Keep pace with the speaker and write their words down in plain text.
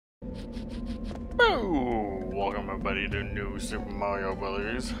Oh, welcome everybody to New Super Mario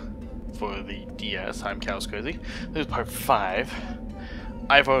Brothers for the DS. I'm Cows Crazy. This is part 5.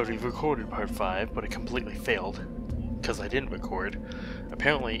 I've already recorded part 5, but it completely failed because I didn't record.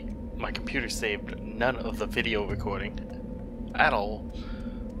 Apparently, my computer saved none of the video recording at all.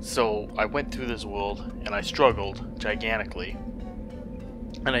 So I went through this world and I struggled gigantically.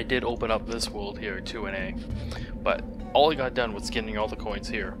 And I did open up this world here, 2NA, but all I got done was getting all the coins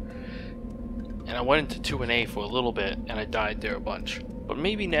here. And I went into 2NA for a little bit and I died there a bunch. But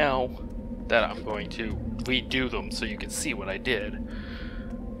maybe now that I'm going to redo them so you can see what I did,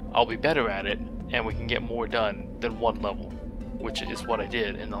 I'll be better at it and we can get more done than one level, which is what I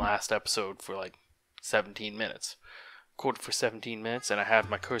did in the last episode for like 17 minutes. Recorded for 17 minutes and I had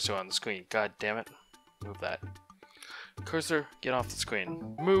my cursor on the screen. God damn it. Move that. Cursor, get off the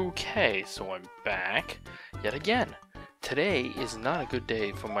screen. Okay, so I'm back yet again. Today is not a good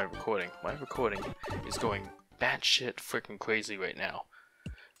day for my recording. My recording is going batshit freaking crazy right now.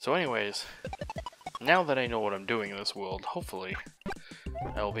 So anyways, now that I know what I'm doing in this world, hopefully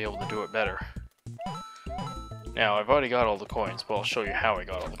I'll be able to do it better. Now, I've already got all the coins, but I'll show you how I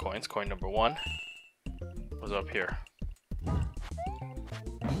got all the coins. Coin number 1 was up here.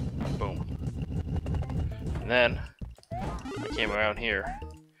 Boom. And then I came around here.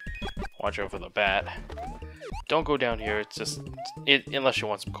 Watch out for the bat. Don't go down here, it's just, unless you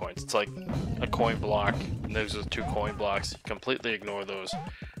want some coins. It's like a coin block, and there's just 2 coin blocks. Completely ignore those,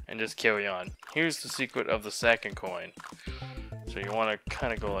 and just carry on. Here's the secret of the second coin. So you want to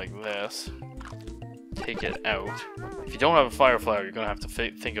kind of go like this. Take it out. If you don't have a fire flower, you're going to have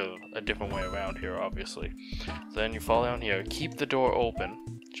to think of a different way around here, obviously. So then you fall down here, keep the door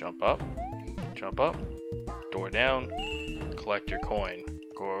open, jump up, door down, collect your coin,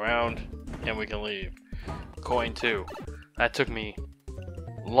 go around, and we can leave. Coin 2. That took me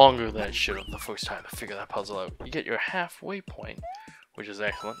longer than it should have the first time to figure that puzzle out. You get your halfway point, which is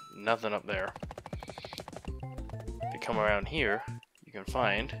excellent. Nothing up there. If you come around here, you can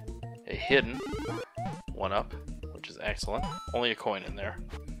find a hidden 1-up, which is excellent. Only a coin in there.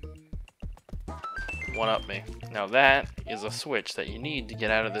 1-up me. Now that is a switch that you need to get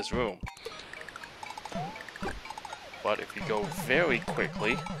out of this room. But if you go very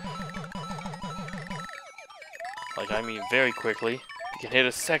quickly, like I mean very quickly, you can hit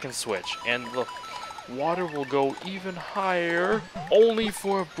a second switch and the water will go even higher only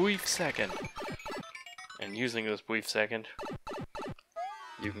for a brief second. And using this brief second,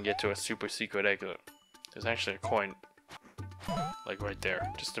 you can get to a super secret exit. There's actually a coin like right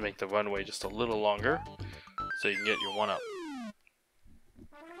there, just to make the runway just a little longer so you can get your 1-up.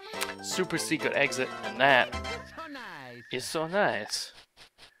 Super secret exit, and that is so nice.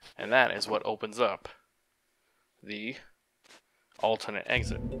 And that is what opens up the alternate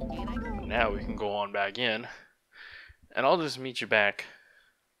exit. Now we can go on back in, and I'll just meet you back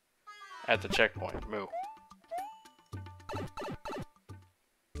at the checkpoint. Moo.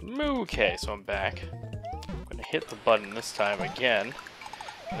 Okay, so I'm back. I'm gonna hit the button this time again.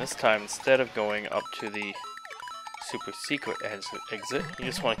 And this time, instead of going up to the super secret exit, you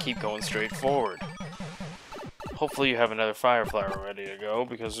just want to keep going straight forward. Hopefully you have another fire flower ready to go,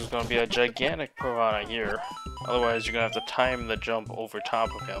 because there's going to be a gigantic piranha here. Otherwise you're going to have to time the jump over top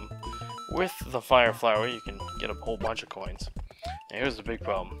of him. With the fire flower you can get a whole bunch of coins. And here's the big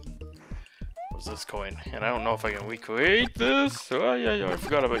problem. What's this coin? And I don't know if I can recreate this. Oh yeah, I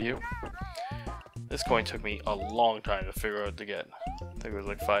forgot about you. This coin took me a long time to figure out to get. I think it was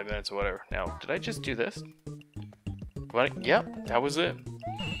like 5 minutes or whatever. Now, did I just do this? Running? Yep, that was it.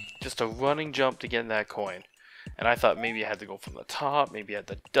 Just a running jump to get that coin. And I thought maybe I had to go from the top, maybe I had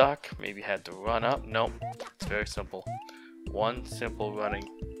to duck, maybe I had to run up. Nope, it's very simple. One simple running.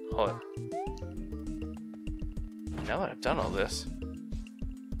 Hold it. Now that I've done all this,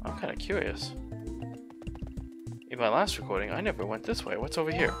 I'm kind of curious. In my last recording, I never went this way. What's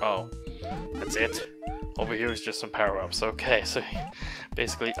over here? Oh, that's it. Over here is just some power-ups. Okay, so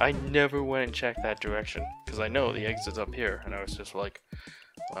basically I never went and checked that direction, because I know the exit's up here, and I was just like,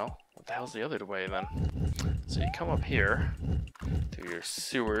 well, what the hell's the other way then? So you come up here to your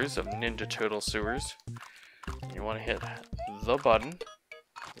sewers of Ninja Turtle sewers. You want to hit the button,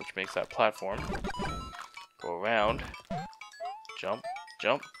 which makes that platform. Go around, jump,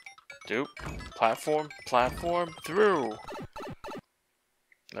 jump, do, platform, platform, through.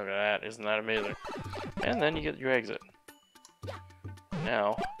 Look at that, isn't that amazing? And then you get your exit.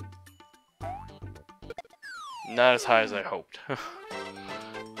 Now, not as high as I hoped.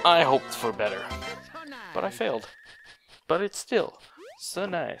 I hoped for better, but I failed. But it's still so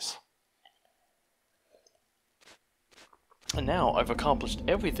nice. And now I've accomplished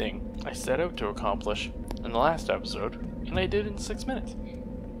everything I set out to accomplish in the last episode, and I did in 6 minutes.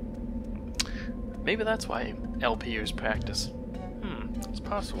 Maybe that's why LPers practice. It's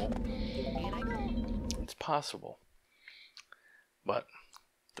possible. It's possible. But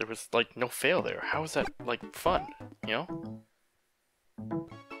there was like no fail there. How is that like fun, you know?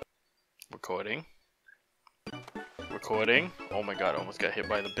 Recording. Recording. Oh my god, I almost got hit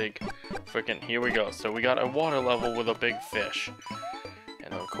by the big freaking. Here we go. So we got a water level with a big fish.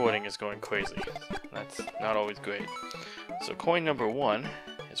 And the recording is going crazy. That's not always great. So coin number 1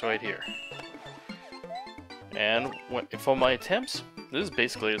 is right here. And for my attempts, this is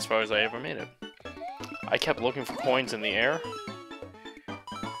basically as far as I ever made it. I kept looking for coins in the air.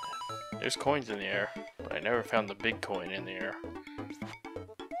 There's coins in the air, but I never found the big coin in the air.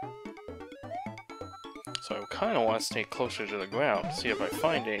 So I kind of want to stay closer to the ground to see if I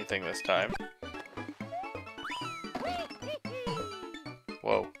find anything this time.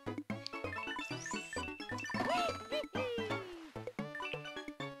 Whoa.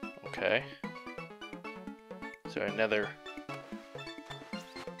 Okay. Is there another...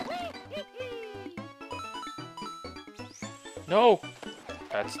 No!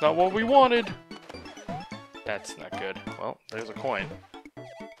 That's not what we wanted! That's not good. Well, there's a coin.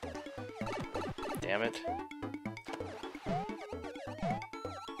 Damn it.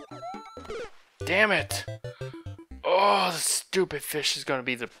 Damn it! Oh, the stupid fish is gonna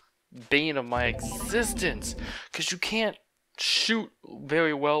be the bane of my existence! Because you can't shoot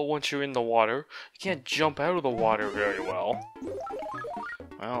very well once you're in the water. You can't jump out of the water very well.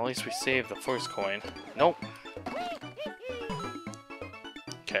 Well, at least we saved the first coin. Nope.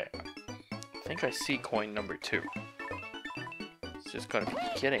 Okay. I think I see coin number 2. It's just gonna be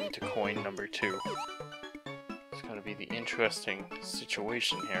getting to coin number 2. It's gonna be the interesting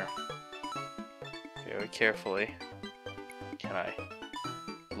situation here. Very carefully. Can I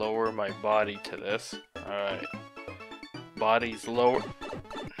lower my body to this? Alright. Body's lower.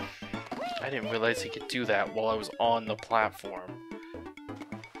 I didn't realize he could do that while I was on the platform.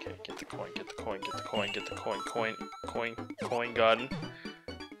 Okay, get the coin, get the coin, get the coin, get the coin, coin gotten.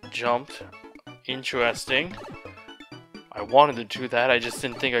 Jumped. Interesting. I wanted to do that, I just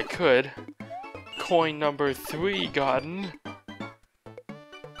didn't think I could. Coin number 3 gotten.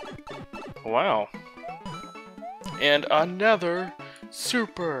 Wow. And another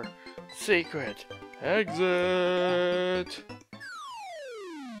super secret exit.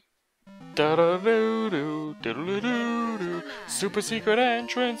 Da-da-doo-doo, diddle-doo-doo. Super secret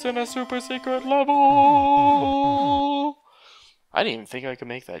entrance in a super secret level. I didn't even think I could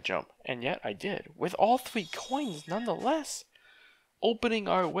make that jump, and yet I did, with all 3 coins nonetheless, opening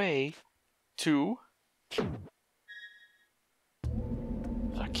our way to the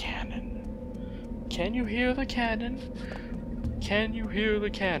cannon. Can you hear the cannon? Can you hear the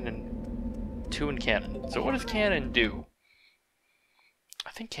cannon? 2 in cannon. So what does cannon do? I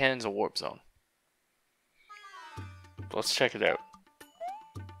think cannon's a warp zone. Let's check it out.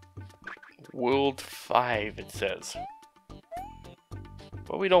 World 5, it says.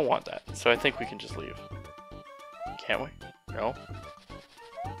 But we don't want that, so I think we can just leave. Can't we? No?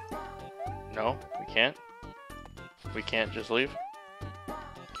 No? We can't? We can't just leave?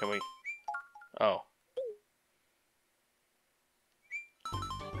 Can we? Oh.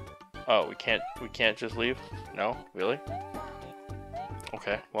 Oh, we can't just leave? No? Really?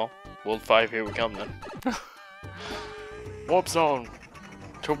 Okay, well, World 5, here we come then. Warp zone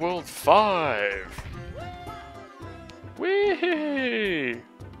to World 5! Whee!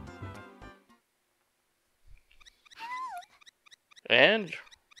 And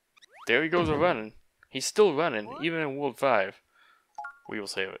there he goes running. He's still running, even in World 5. We will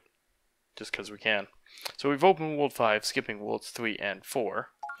save it. Just because we can. So we've opened World 5, skipping Worlds 3 and 4.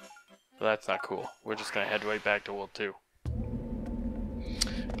 So that's not cool. We're just going to head right back to World 2.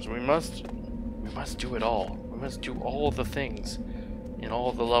 So we must do it all. We must do all the things in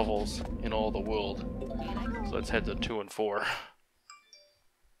all the levels in all the world. So let's head to 2 and 4.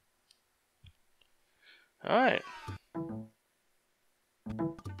 Alright.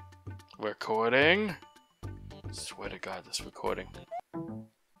 Recording. Swear to God, this recording.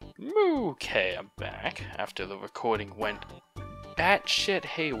 Okay, I'm back after the recording went batshit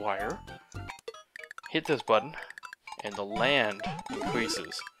haywire. Hit this button, and the land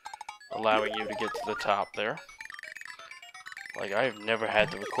increases, allowing you to get to the top there. Like, I've never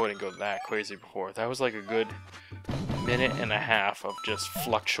had the recording go that crazy before. That was like a good minute and a half of just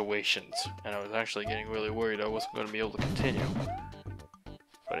fluctuations, and I was actually getting really worried I wasn't going to be able to continue.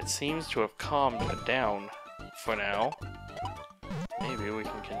 But it seems to have calmed it down for now. Maybe we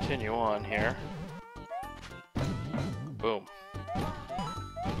can continue on here. Boom.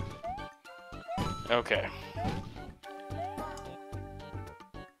 Okay.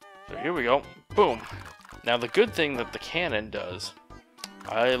 So here we go. Boom. Now the good thing that the cannon does,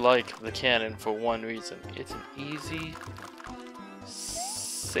 I like the cannon for one reason. It's an easy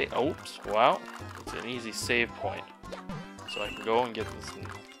save. Oops, wow. It's an easy save point. So I can go and get this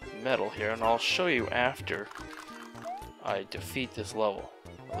medal here, and I'll show you after I defeat this level.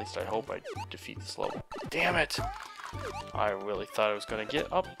 At least I hope I defeat this level. Damn it! I really thought I was gonna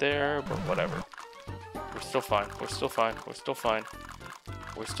get up there, but whatever. We're still fine. We're still fine. We're still fine.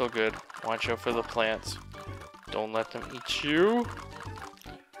 We're still good. Watch out for the plants. Don't let them eat you.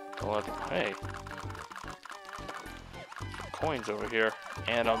 Don't let them... Hey. Coins over here.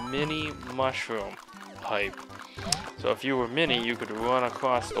 And a mini mushroom pipe. So if you were mini, you could run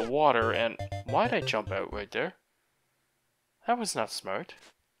across the water and... Why'd I jump out right there? That was not smart.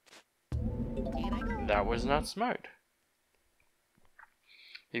 That was not smart.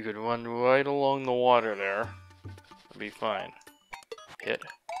 You could run right along the water there. It'd be fine. Hit.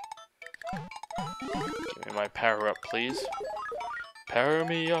 Give me my power up, please. Power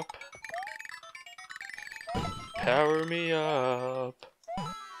me up. Power me up.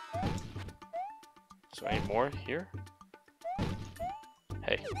 So any more here?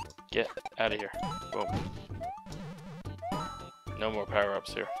 Hey, get out of here. Boom. No more power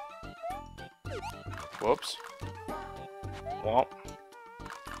ups here. Whoops. Womp.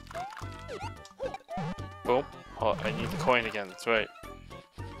 Boom. Oh, I need the coin again, that's right.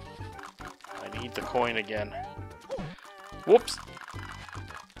 I need the coin again. Whoops!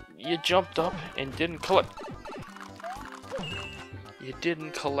 You jumped up and didn't collect... You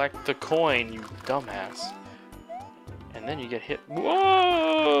didn't collect the coin, you dumbass. And then you get hit...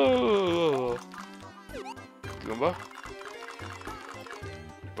 Whoa! Goomba.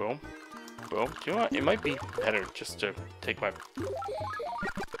 Boom. Boom. Do you know what? It might be better just to take my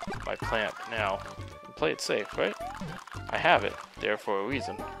plant now and play it safe, right? I have it there for a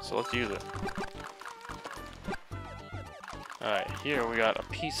reason, so let's use it. Alright, here we got a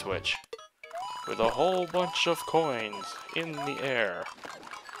P-switch with a whole bunch of coins in the air.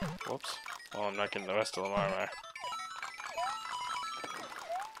 Whoops. Well, I'm not getting the rest of them, am I?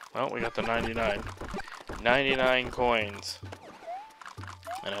 Well, we got the 99. 99 coins.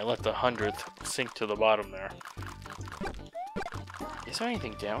 And I let the 100th sink to the bottom there. Is there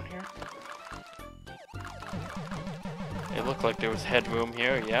anything down here? It looked like there was headroom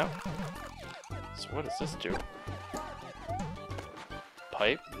here, yeah. So what does this do?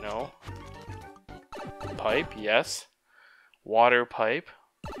 Pipe? No. Pipe? Yes. Water pipe.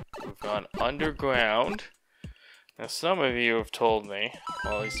 We've gone underground. Now some of you have told me,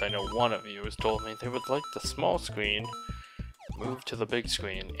 well at least I know one of you has told me they would like the small screen move to the big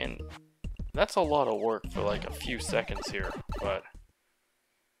screen, and that's a lot of work for like a few seconds here, but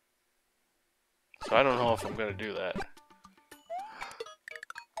so I don't know if I'm gonna do that.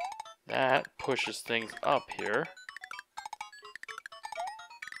 That pushes things up here,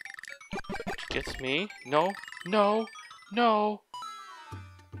 which gets me. No, no, no,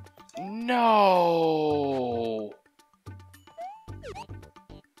 no.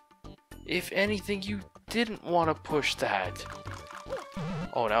 If anything, you didn't want to push that.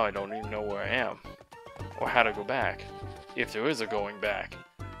 Oh, now I don't even know where I am. Or how to go back. If there is a going back.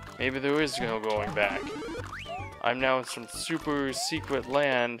 Maybe there is no going back. I'm now in some super secret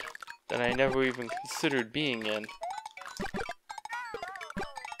land that I never even considered being in.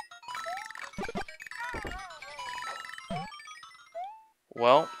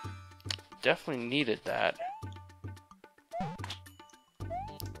 Well, definitely needed that.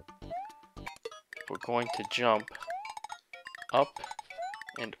 We're going to jump up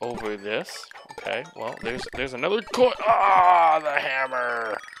and over this. Okay, well, there's another coin. Ah, the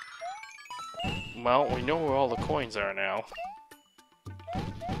hammer! Well, we know where all the coins are now.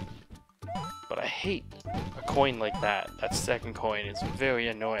 But I hate a coin like that. That second coin is very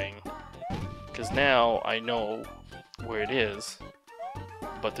annoying. Because now I know where it is,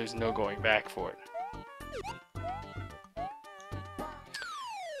 but there's no going back for it.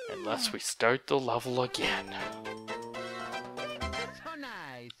 Unless we start the level again. So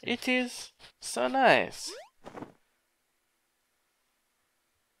nice. It is so nice.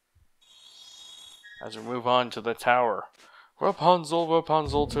 As we move on to the tower. Rapunzel,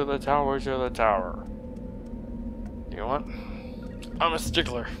 Rapunzel, to the tower, to the tower. You know what? I'm a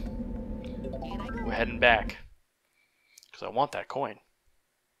stickler. We're heading back. Because I want that coin.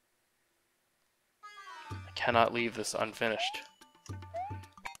 I cannot leave this unfinished.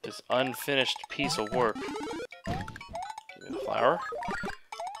 This unfinished piece of work. Give me the flower.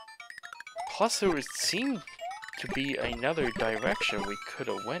 Plus there would seem to be another direction we could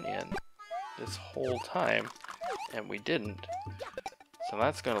have went in. this whole time, and we didn't. So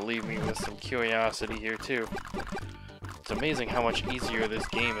that's gonna leave me with some curiosity here too. It's amazing how much easier this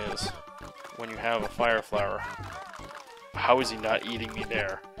game is when you have a fire flower. How is he not eating me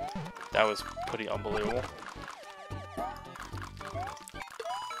there? That was pretty unbelievable.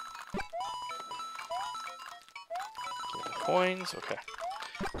 Coins, okay.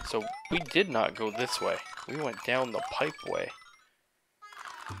 So we did not go this way. We went down the pipe way.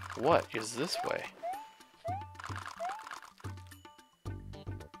 What is this way?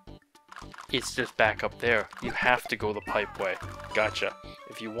 It's just back up there. You have to go the pipe way. Gotcha.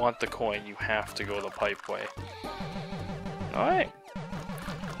 If you want the coin, you have to go the pipe way. Alright.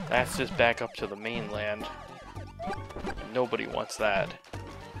 That's just back up to the mainland. Nobody wants that.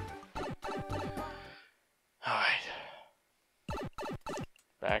 Alright.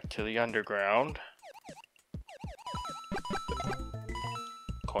 Back to the underground.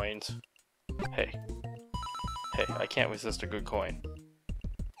 Coins. Hey. Hey, I can't resist a good coin.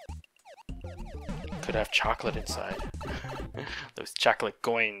 Could have chocolate inside. Those chocolate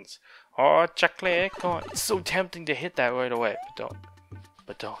coins. Oh, chocolate coins. It's so tempting to hit that right away, but don't.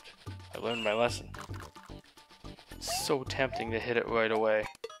 But don't. I learned my lesson. It's so tempting to hit it right away.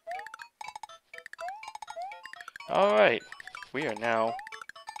 Alright. We are now...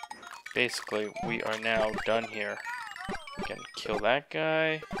 Basically, we are now done here. We can kill that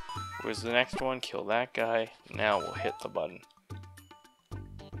guy. Where's the next one? Kill that guy. Now we'll hit the button.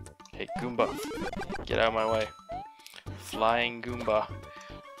 Hey, Goomba. Get out of my way. Flying Goomba.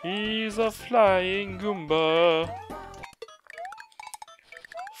 He's a flying Goomba.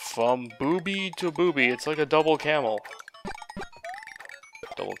 From booby to booby. It's like a double camel.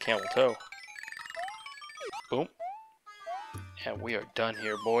 Double camel toe. Boom. And we are done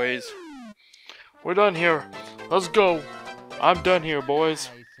here, boys. We're done here. Let's go. I'm done here, boys.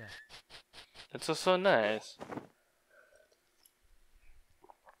 It's just so nice.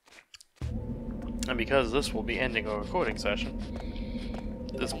 And because this will be ending a recording session,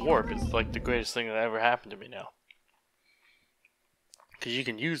 this warp is like the greatest thing that ever happened to me now. Because you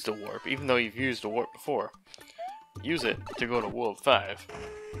can use the warp, even though you've used the warp before. Use it to go to World 5,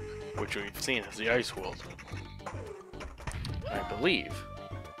 which we've seen as the Ice World. And I believe,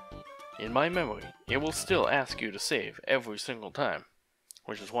 in my memory, it will still ask you to save every single time,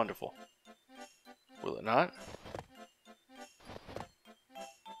 which is wonderful. Will it not?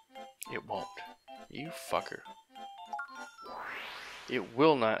 It won't. You fucker. It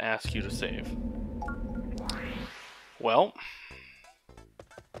will not ask you to save. Well,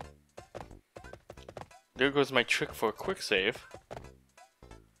 there goes my trick for a quick save.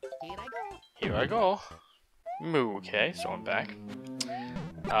 Here I go. Here I go. Moo, okay, so I'm back.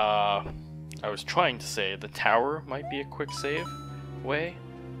 I was trying to say the tower might be a quick save way.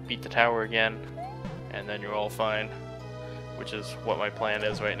 Beat the tower again, and then you're all fine. Which is what my plan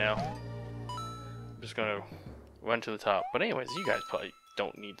is right now. I'm just gonna run to the top. But anyways, you guys probably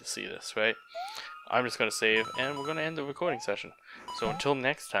don't need to see this, right? I'm just gonna save, and we're gonna end the recording session. So until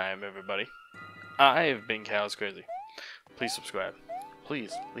next time, everybody, I have been Cows Crazy. Please subscribe.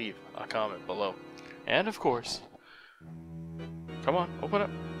 Please leave a comment below. And of course, come on, open up.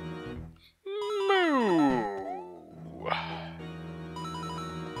 Moo!